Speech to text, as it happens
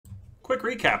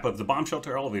Quick recap of the bomb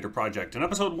shelter elevator project. In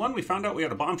episode 1, we found out we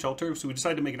had a bomb shelter, so we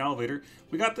decided to make an elevator.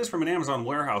 We got this from an Amazon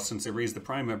warehouse since they raised the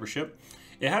Prime membership.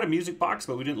 It had a music box,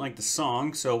 but we didn't like the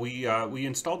song, so we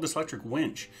installed this electric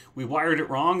winch. We wired it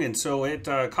wrong, and so it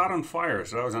caught on fire,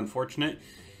 so that was unfortunate.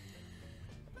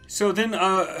 So then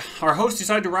our host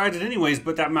decided to ride it anyways,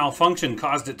 but that malfunction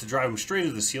caused it to drive him straight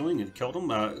into the ceiling and killed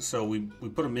him. So we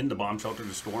put him in the bomb shelter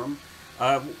to store him.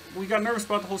 We got nervous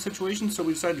about the whole situation, so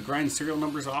we decided to grind serial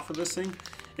numbers off of this thing.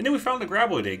 And then we found the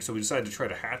graboid egg, so we decided to try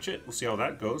to hatch it. We'll see how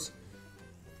that goes.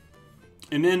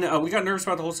 And then we got nervous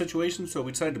about the whole situation, so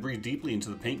we decided to breathe deeply into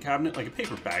the paint cabinet, like a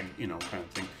paper bag, you know, kind of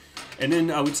thing. And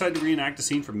then we decided to reenact the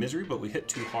scene from Misery, but we hit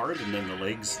too hard, and then the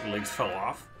legs fell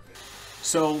off.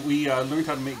 So we learned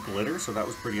how to make glitter, so that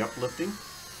was pretty uplifting.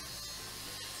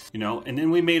 You know, and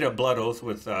then we made a blood oath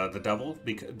with the devil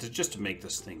just to make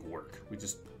this thing work.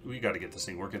 We got to get this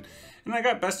thing working. And I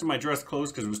got best of my dress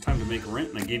clothes because it was time to make rent,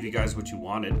 and I gave you guys what you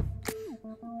wanted.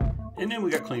 And then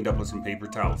we got cleaned up with some paper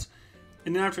towels.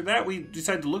 And then after that, we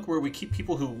decided to look where we keep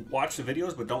people who watch the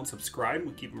videos but don't subscribe.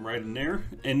 We keep them right in there.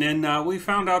 And then we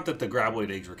found out that the graboid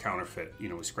eggs were counterfeit. You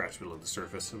know, we scratched below the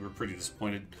surface, so we were pretty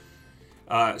disappointed.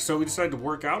 So we decided to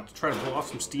work out to try to blow off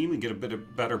some steam and get a bit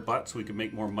of better butt so we could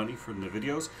make more money from the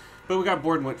videos. But we got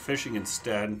bored and went fishing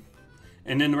instead.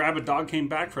 And then the rabid dog came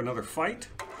back for another fight.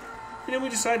 And then we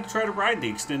decided to try to ride the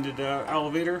extended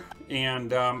elevator, and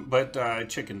but I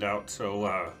chickened out,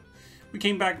 so we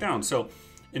came back down. So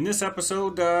in this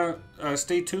episode,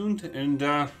 stay tuned, and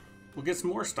we'll get some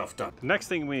more stuff done. The next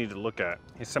thing we need to look at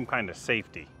is some kind of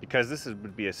safety, because this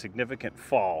would be a significant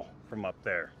fall from up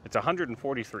there. It's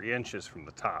 143 inches from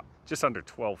the top, just under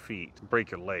 12 feet to break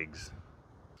your legs.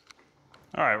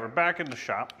 All right, we're back in the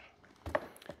shop.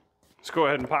 Let's go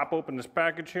ahead and pop open this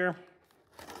package here.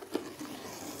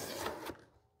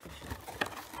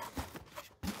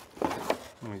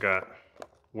 We got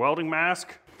welding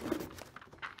mask,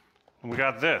 and we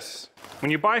got this.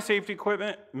 When you buy safety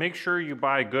equipment, make sure you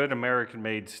buy good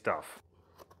American-made stuff.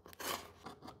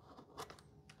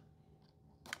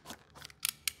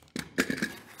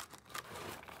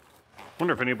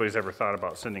 Wonder if anybody's ever thought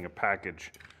about sending a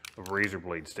package of razor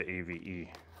blades to AVE.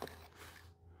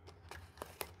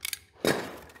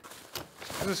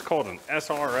 This is called an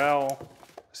SRL,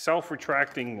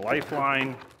 self-retracting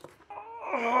lifeline.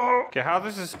 Okay, how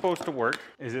this is supposed to work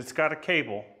is it's got a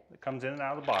cable that comes in and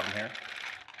out of the bottom here.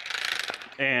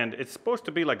 And it's supposed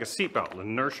to be like a seatbelt, an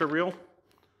inertia reel.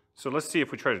 So let's see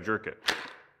if we try to jerk it.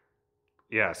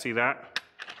 Yeah, see that?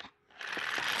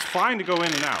 It's fine to go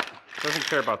in and out. Doesn't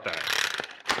care about that.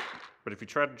 But if you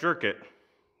try to jerk it,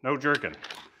 no jerking.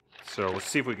 So let's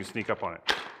see if we can sneak up on it.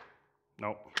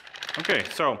 Nope. Okay,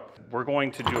 so we're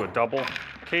going to do a double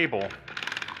cable.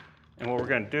 And what we're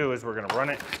going to do is we're going to run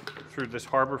it through this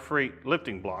Harbor Freight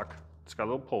lifting block. It's got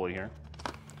a little pulley here.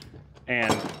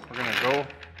 And we're going to go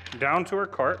down to our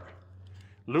cart,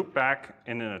 loop back,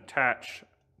 and then attach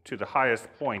to the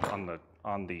highest point on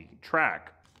the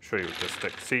track. I'll show you with this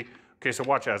stick. See? Okay, so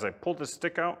watch as I pull this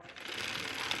stick out,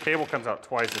 the cable comes out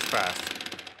twice as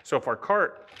fast. So if our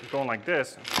cart is going like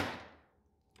this,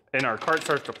 and our cart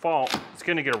starts to fall, it's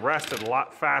going to get arrested a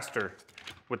lot faster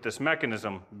with this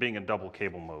mechanism being in double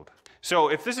cable mode. So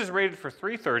if this is rated for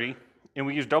 330 and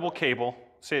we use double cable,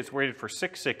 say it's rated for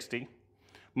 660,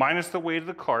 minus the weight of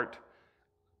the cart.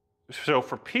 So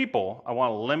for people, I want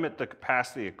to limit the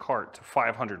capacity of cart to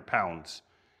 500 pounds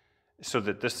so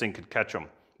that this thing could catch them.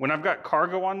 When I've got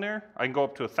cargo on there, I can go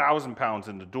up to 1,000 pounds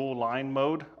in the dual line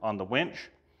mode on the winch.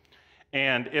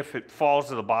 And if it falls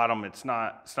to the bottom, it's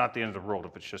not the end of the world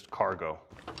if it's just cargo.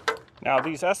 Now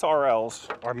these SRLs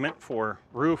are meant for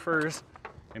roofers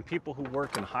and people who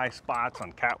work in high spots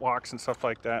on catwalks and stuff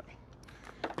like that.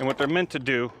 And what they're meant to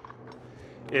do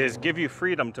is give you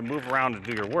freedom to move around and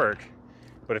do your work.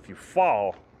 But if you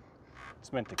fall,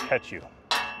 it's meant to catch you.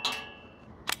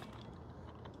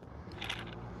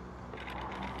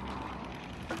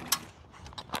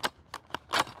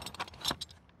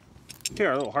 Here,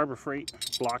 our little Harbor Freight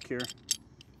block here.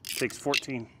 Takes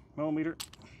 14 millimeter.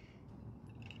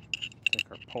 Take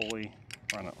our pulley,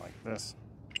 run it like this.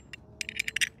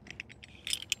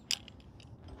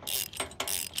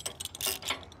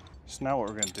 So now what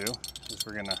we're gonna do is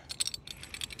we're gonna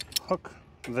hook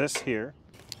this here.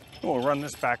 And we'll run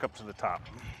this back up to the top.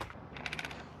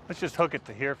 Let's just hook it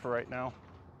to here for right now.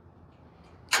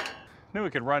 Then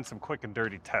we can run some quick and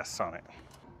dirty tests on it.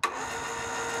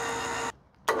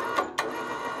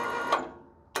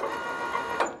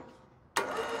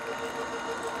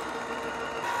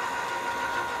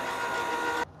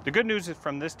 The good news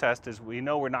from this test is we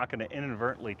know we're not going to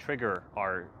inadvertently trigger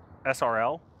our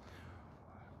SRL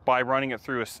by running it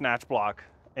through a snatch block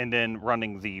and then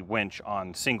running the winch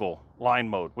on single line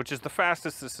mode, which is the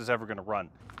fastest this is ever going to run.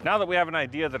 Now that we have an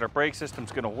idea that our brake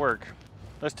system's going to work,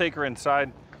 let's take her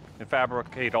inside and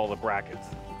fabricate all the brackets.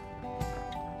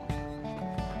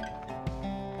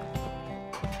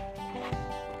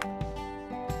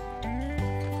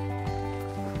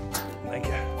 Thank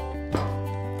you.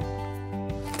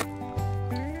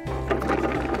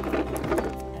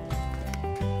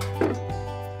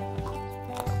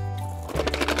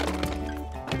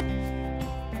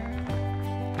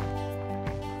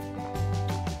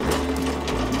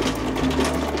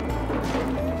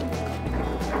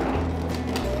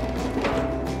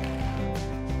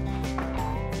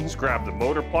 Let's grab the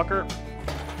motor plucker.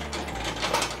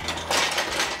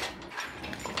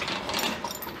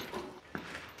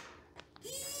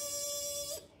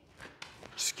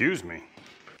 Excuse me.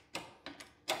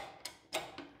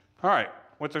 All right,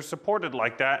 with her supported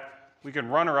like that, we can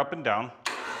run her up and down.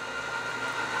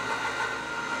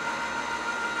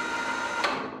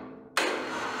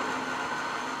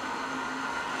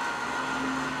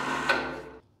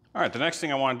 All right, the next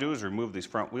thing I want to do is remove these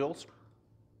front wheels.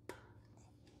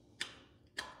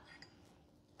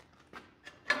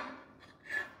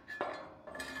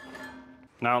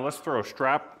 Now let's throw a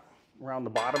strap around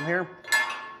the bottom here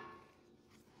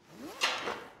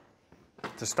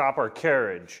to stop our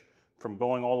carriage from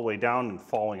going all the way down and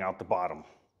falling out the bottom.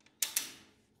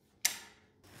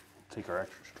 Take our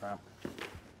extra strap,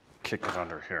 kick it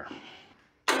under here.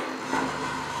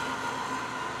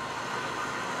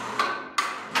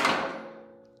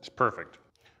 It's perfect.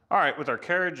 All right, with our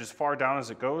carriage as far down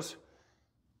as it goes,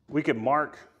 we can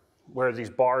mark where these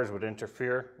bars would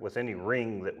interfere with any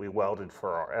ring that we welded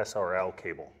for our SRL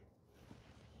cable.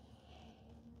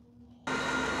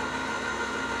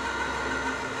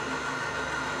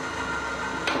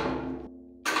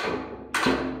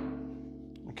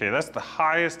 Okay, that's the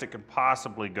highest it can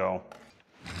possibly go.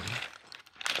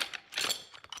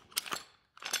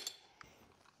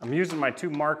 I'm using my two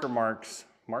marking mark,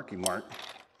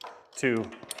 to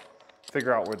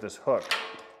figure out where this hook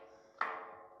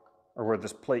or where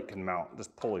this plate can mount, this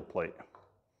pulley plate.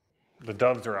 The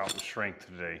doves are out in strength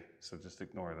today, so just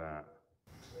ignore that.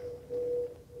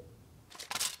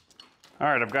 All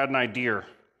right, I've got an idea.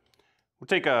 We'll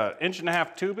take an 1.5 inch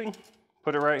tubing,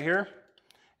 put it right here,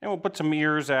 and we'll put some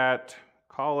ears at,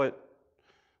 call it,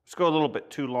 let's go a little bit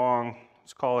too long,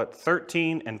 let's call it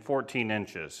 13 and 14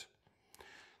 inches.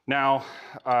 Now,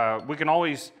 we can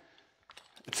always,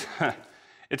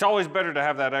 it's always better to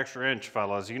have that extra inch,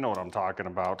 fellas, you know what I'm talking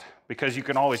about, because you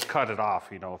can always cut it off,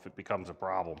 you know, if it becomes a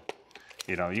problem.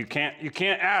 You know, you can't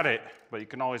add it, but you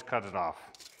can always cut it off.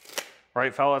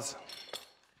 Right, fellas?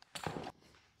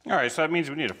 All right, so that means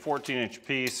we need a 14-inch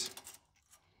piece.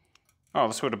 Oh,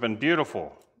 this would have been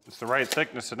beautiful. It's the right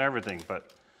thickness and everything,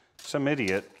 but some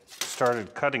idiot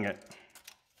started cutting it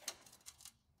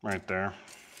right there.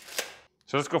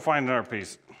 So let's go find another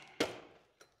piece.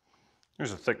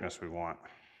 Here's the thickness we want.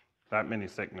 That many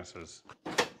thicknesses.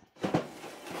 All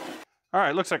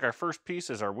right, looks like our first piece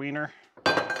is our wiener.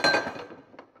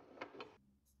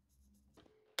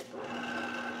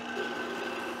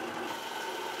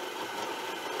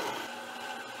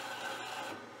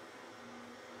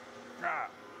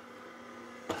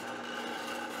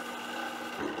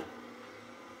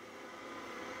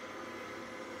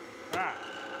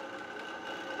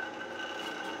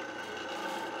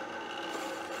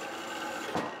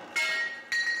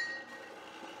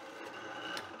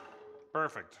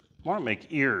 Perfect. I want to make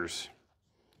ears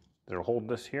that'll hold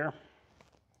this here.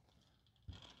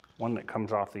 One that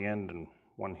comes off the end and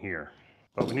one here.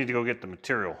 But we need to go get the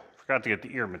material. Forgot to get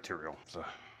the ear material. So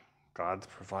God's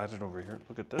provided over here.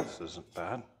 Look at this, isn't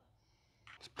bad.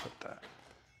 Let's put that.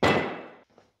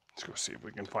 Let's go see if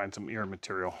we can find some ear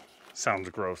material. Sounds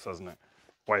gross, doesn't it?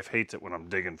 Wife hates it when I'm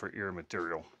digging for ear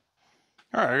material.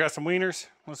 All right, I got some wieners.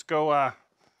 Let's go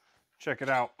check it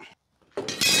out.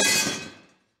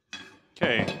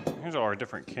 Okay, here's all our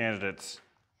different candidates.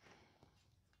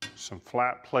 Some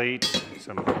flat plates,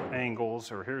 some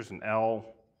angles, or here's an L.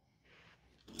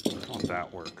 How would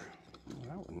that work?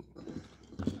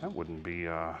 That wouldn't be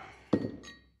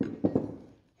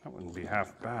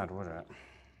half bad, would it?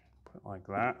 Put it like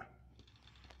that.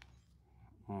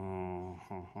 Going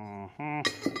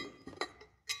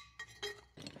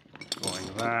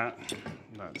that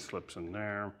slips in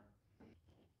there.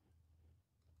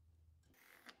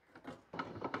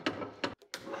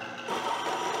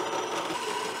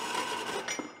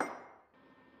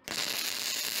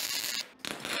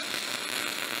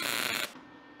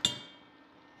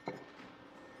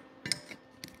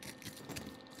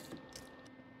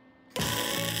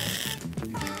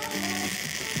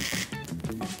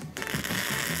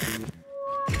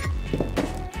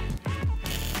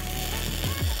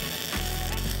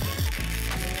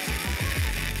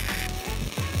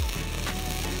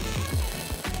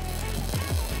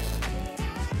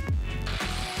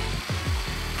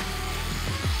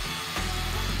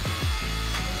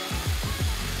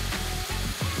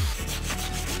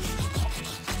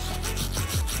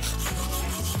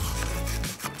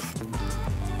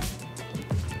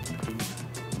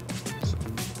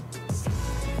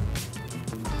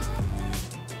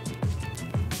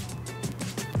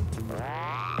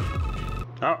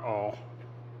 Uh-oh.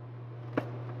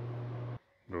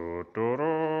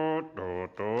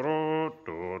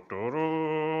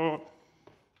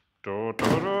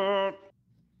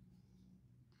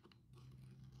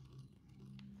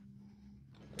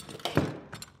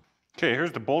 Okay,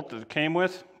 here's the bolt that it came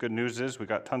with. Good news is we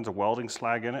got tons of welding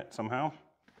slag in it somehow.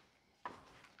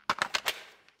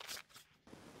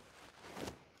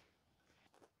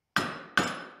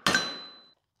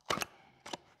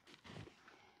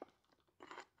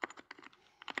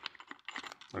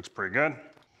 Looks pretty good.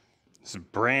 This is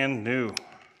brand new.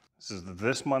 This is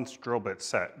this month's drill bit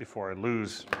set before I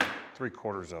lose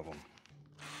 3/4 of them.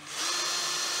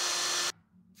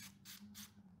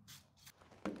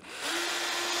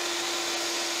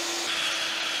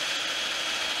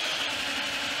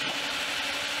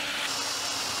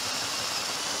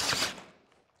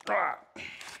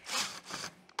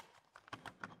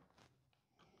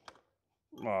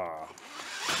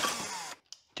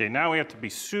 Okay, now we have to be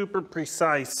super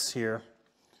precise here.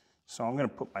 So I'm gonna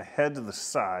put my head to the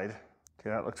side. Okay,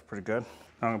 that looks pretty good.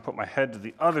 Now I'm gonna put my head to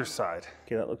the other side.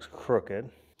 Okay, that looks crooked.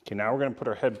 Okay, now we're gonna put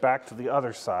our head back to the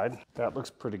other side. That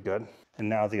looks pretty good. And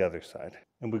now the other side.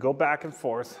 And we go back and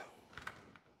forth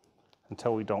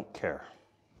until we don't care.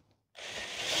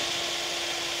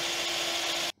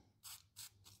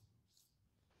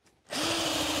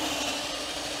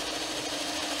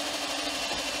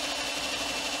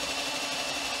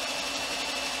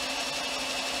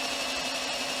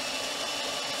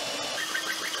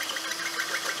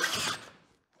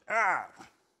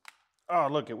 Oh,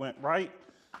 look, it went right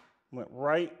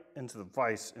into the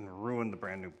vise and ruined the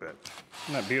brand new bit.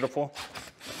 Isn't that beautiful?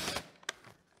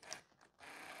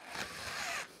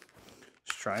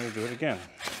 Just trying to do it again.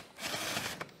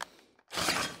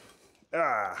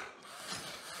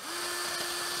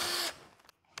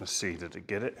 Let's see, did it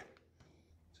get it?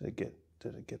 Did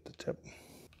it get the tip?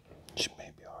 She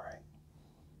may be all right.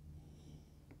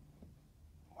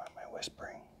 Why am I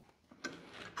whispering?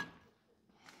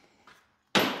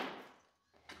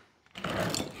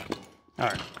 All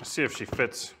right, let's see if she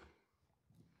fits.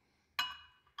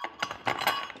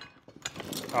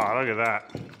 Oh, look at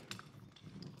that.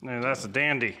 Man, that's a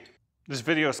dandy. This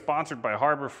video is sponsored by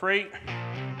Harbor Freight.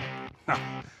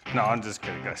 No, I'm just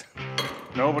kidding, guys.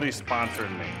 Nobody's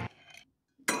sponsoring me.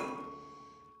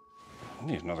 I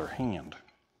need another hand.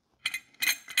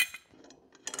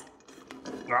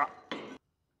 Ah.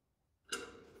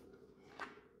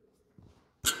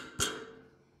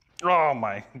 Oh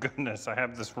my goodness, I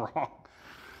have this wrong.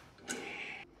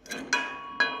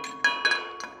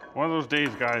 One of those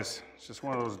days, guys. It's just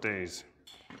one of those days.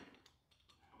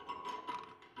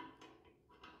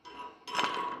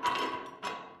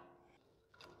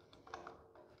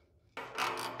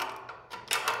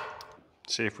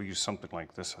 See if we use something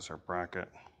like this as our bracket.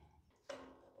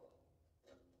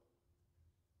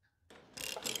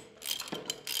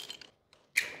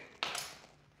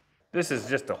 This is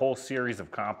just a whole series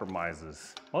of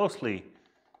compromises, mostly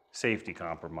safety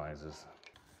compromises.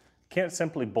 Can't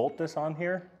simply bolt this on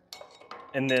here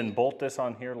and then bolt this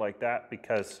on here like that,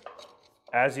 because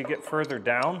as you get further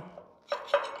down,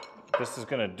 what this is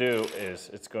gonna do is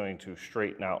it's going to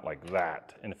straighten out like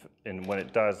that. And when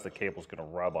it does, the cable's gonna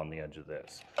rub on the edge of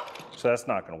this. So that's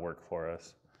not gonna work for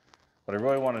us. What I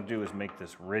really wanna do is make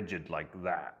this rigid like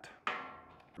that.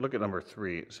 Look at number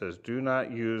 3, it says, do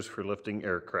not use for lifting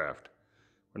aircraft.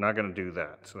 We're not gonna do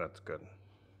that, so that's good.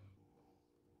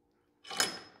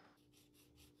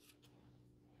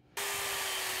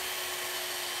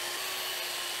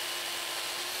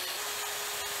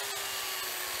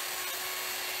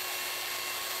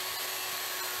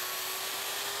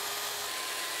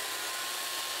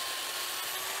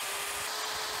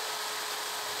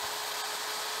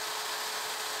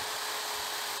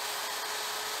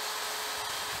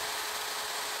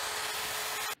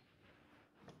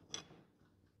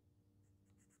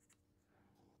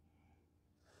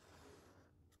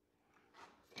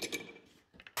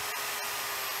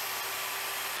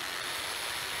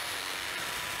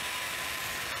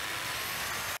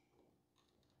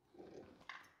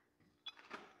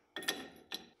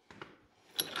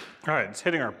 All right, it's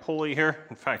hitting our pulley here.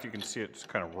 In fact, you can see it's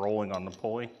kind of rolling on the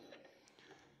pulley.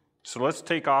 So let's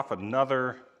take off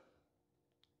another.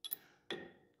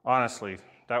 Honestly,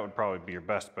 that would probably be your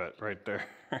best bet right there,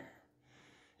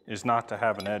 is not to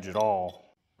have an edge at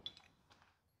all.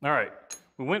 All right,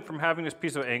 we went from having this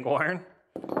piece of angle iron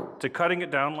to cutting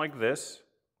it down like this,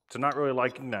 to not really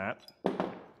liking that.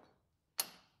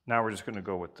 Now we're just gonna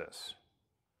go with this.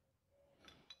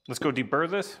 Let's go deburr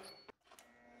this.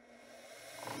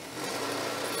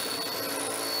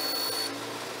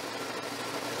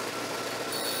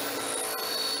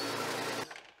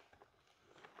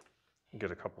 get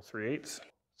a couple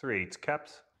 3/8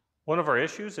 caps. One of our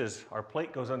issues is our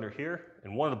plate goes under here,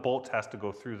 and one of the bolts has to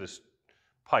go through this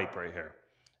pipe right here.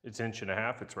 It's 1.5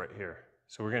 inches, it's right here.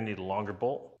 So we're gonna need a longer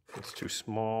bolt. It's too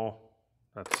small,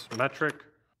 that's metric.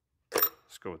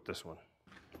 Let's go with this one.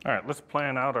 All right, let's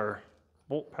plan out our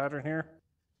bolt pattern here.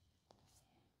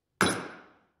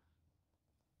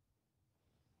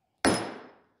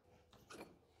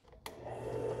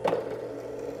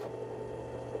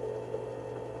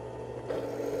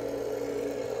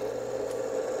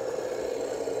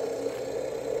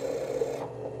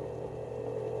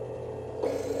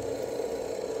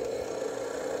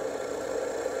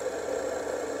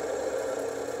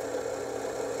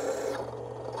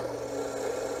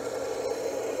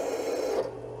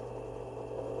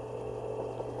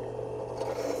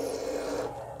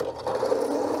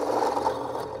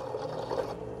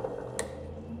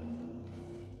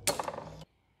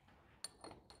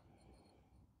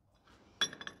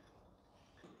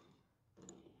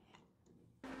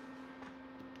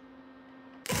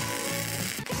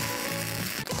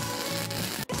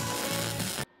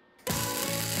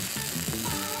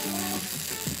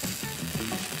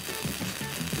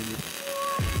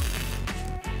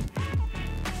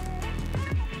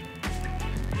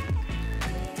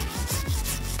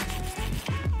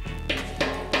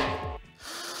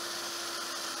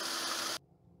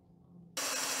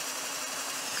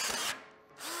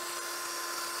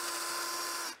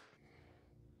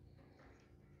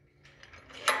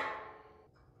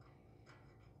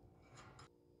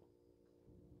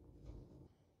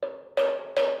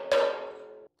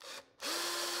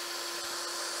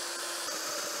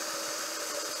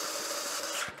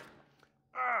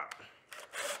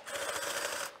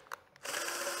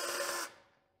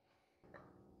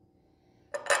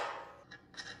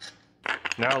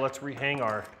 Now let's rehang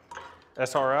our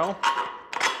SRL.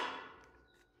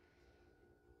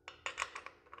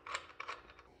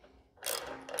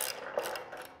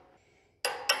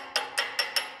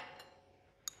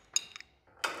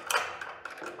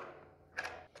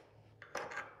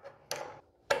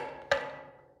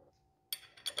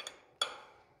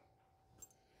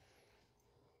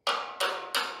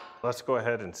 Let's go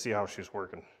ahead and see how she's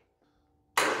working.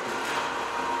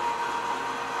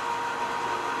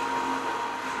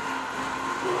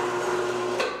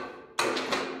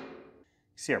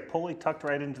 See our pulley tucked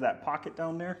right into that pocket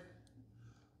down there.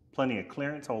 Plenty of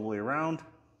clearance all the way around.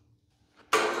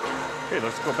 Okay,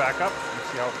 let's go back up and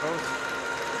see how it goes.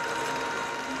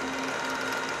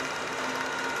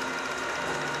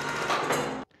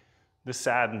 This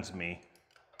saddens me.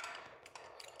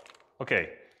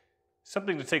 Okay,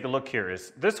 something to take a look here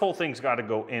is this whole thing's got to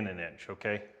go in 1 inch,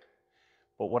 okay?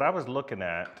 But what I was looking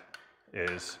at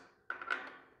is,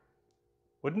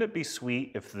 wouldn't it be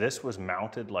sweet if this was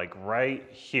mounted like right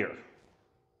here,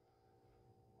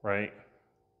 right?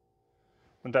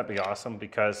 Wouldn't that be awesome?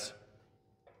 Because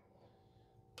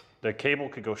the cable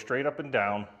could go straight up and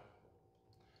down.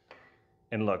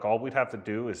 And look, all we'd have to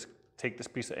do is take this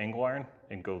piece of angle iron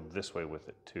and go this way with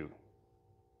it too.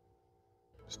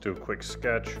 Let's do a quick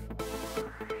sketch.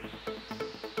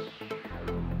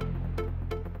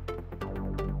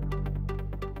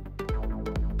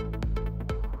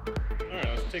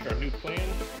 Take our new plan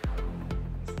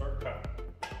and start cutting.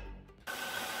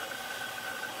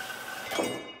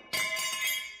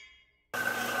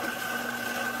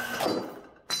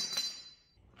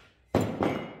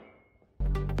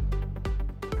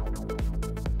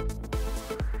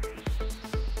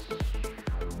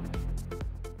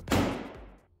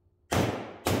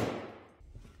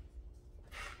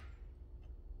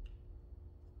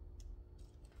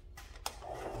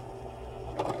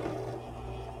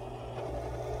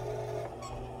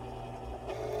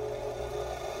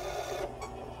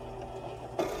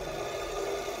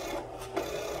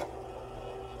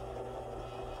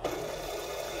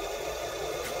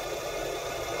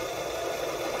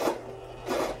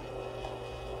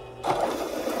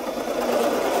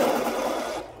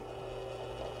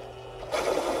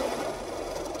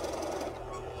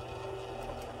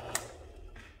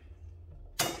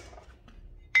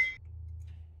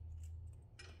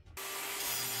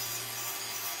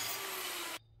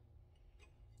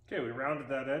 Okay, we rounded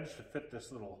that edge to fit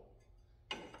this little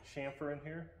chamfer in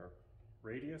here, or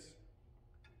radius.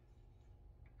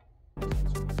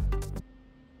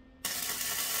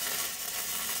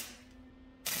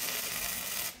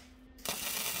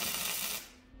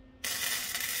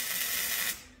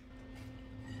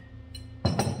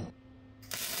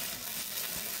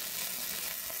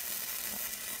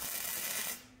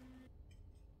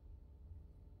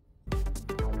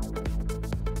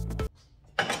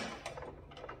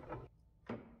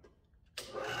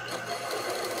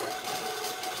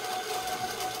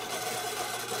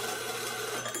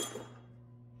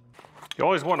 You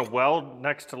always want to weld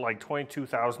next to like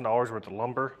 $22,000 worth of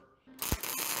lumber.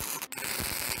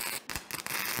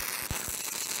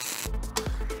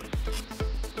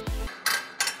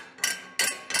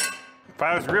 If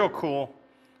I was real cool,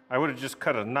 I would have just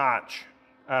cut a notch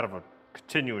out of a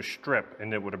continuous strip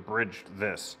and it would have bridged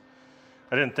this.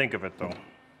 I didn't think of it though.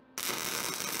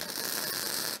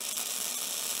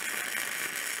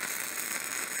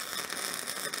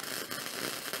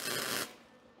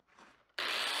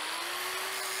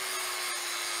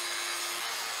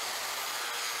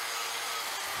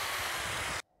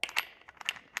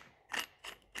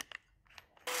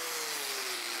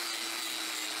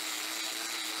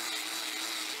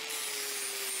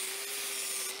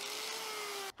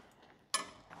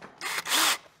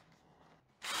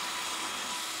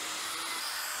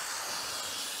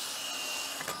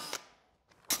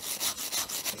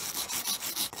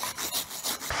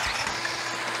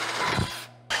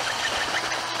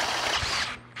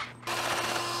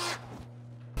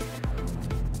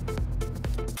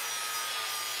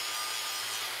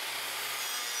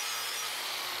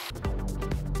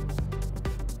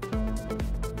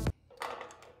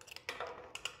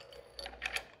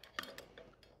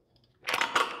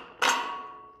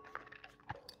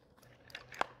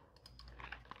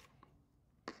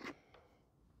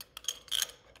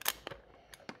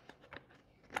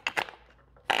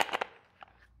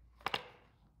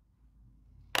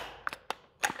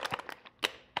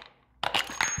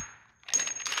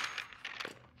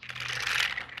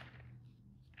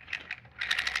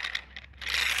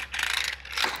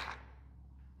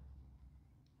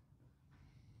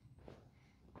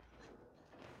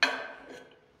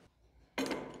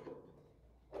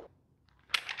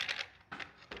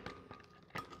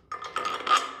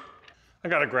 I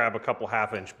gotta grab a couple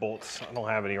 1/2-inch bolts. I don't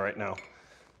have any right now.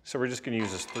 So we're just gonna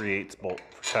use this 3/8 bolt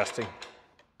for testing.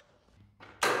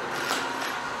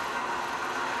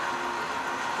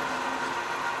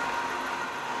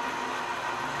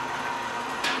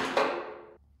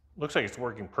 Looks like it's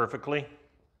working perfectly.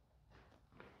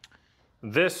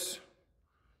 This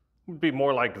would be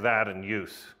more like that in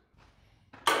use.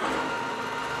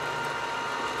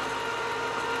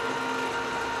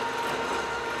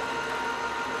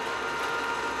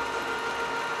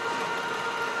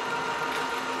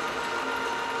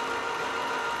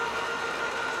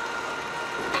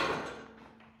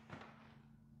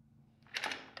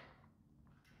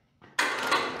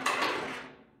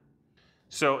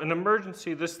 So in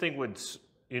emergency, this thing would,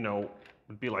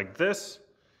 would be like this,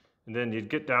 and then you'd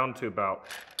get down to about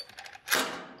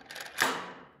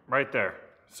right there.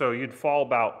 So you'd fall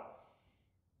about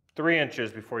 3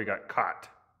 inches before you got caught,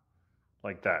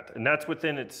 like that. And that's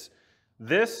within its,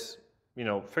 this,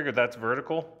 figure that's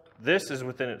vertical. This is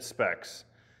within its specs.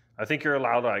 I think you're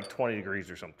allowed like 20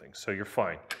 degrees or something, so you're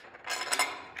fine.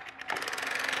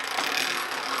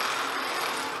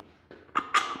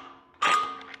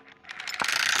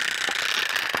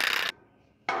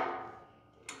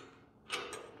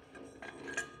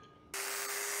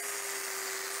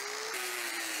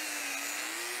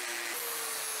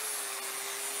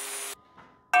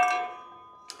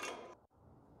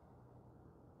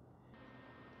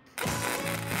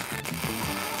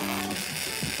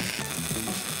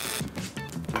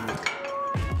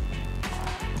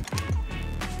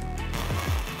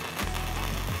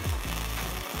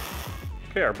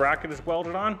 Okay, our bracket is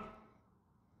welded on.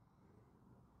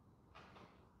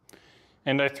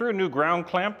 And I threw a new ground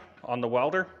clamp on the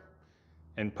welder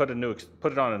and put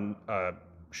it on a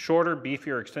shorter,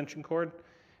 beefier extension cord.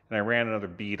 And I ran another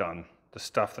bead on the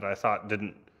stuff that I thought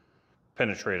didn't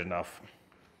penetrate enough.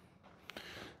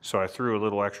 So I threw a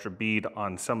little extra bead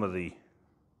on some of the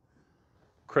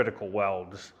critical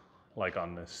welds, like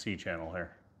on this C channel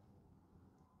here.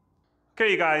 Okay,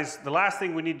 you guys, the last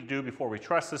thing we need to do before we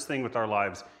trust this thing with our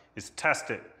lives is test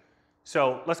it.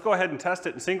 So let's go ahead and test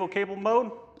it in single cable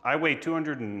mode. I weigh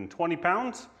 220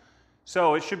 pounds,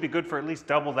 so it should be good for at least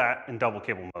double that in double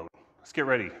cable mode. Let's get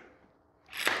ready.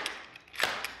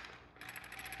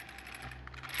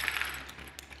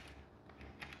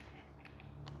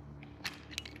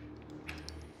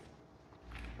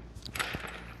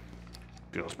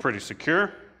 Feels pretty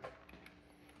secure.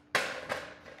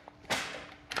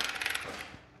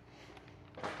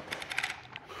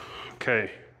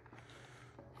 Okay,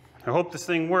 I hope this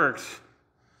thing works.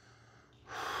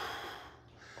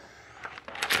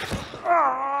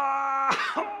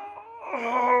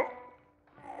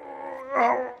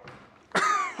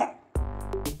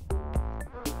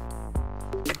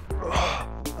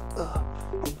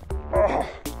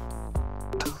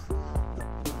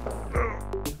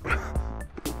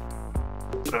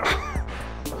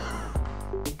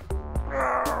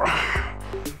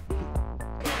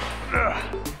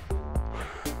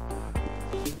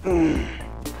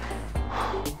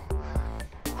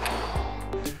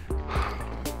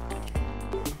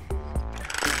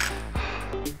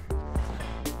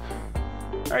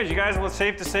 All right, you guys, well, it's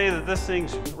safe to say that this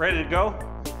thing's ready to go.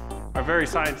 Our very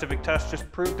scientific test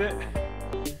just proved it.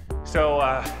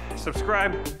 So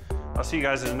subscribe. I'll see you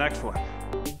guys in the next one.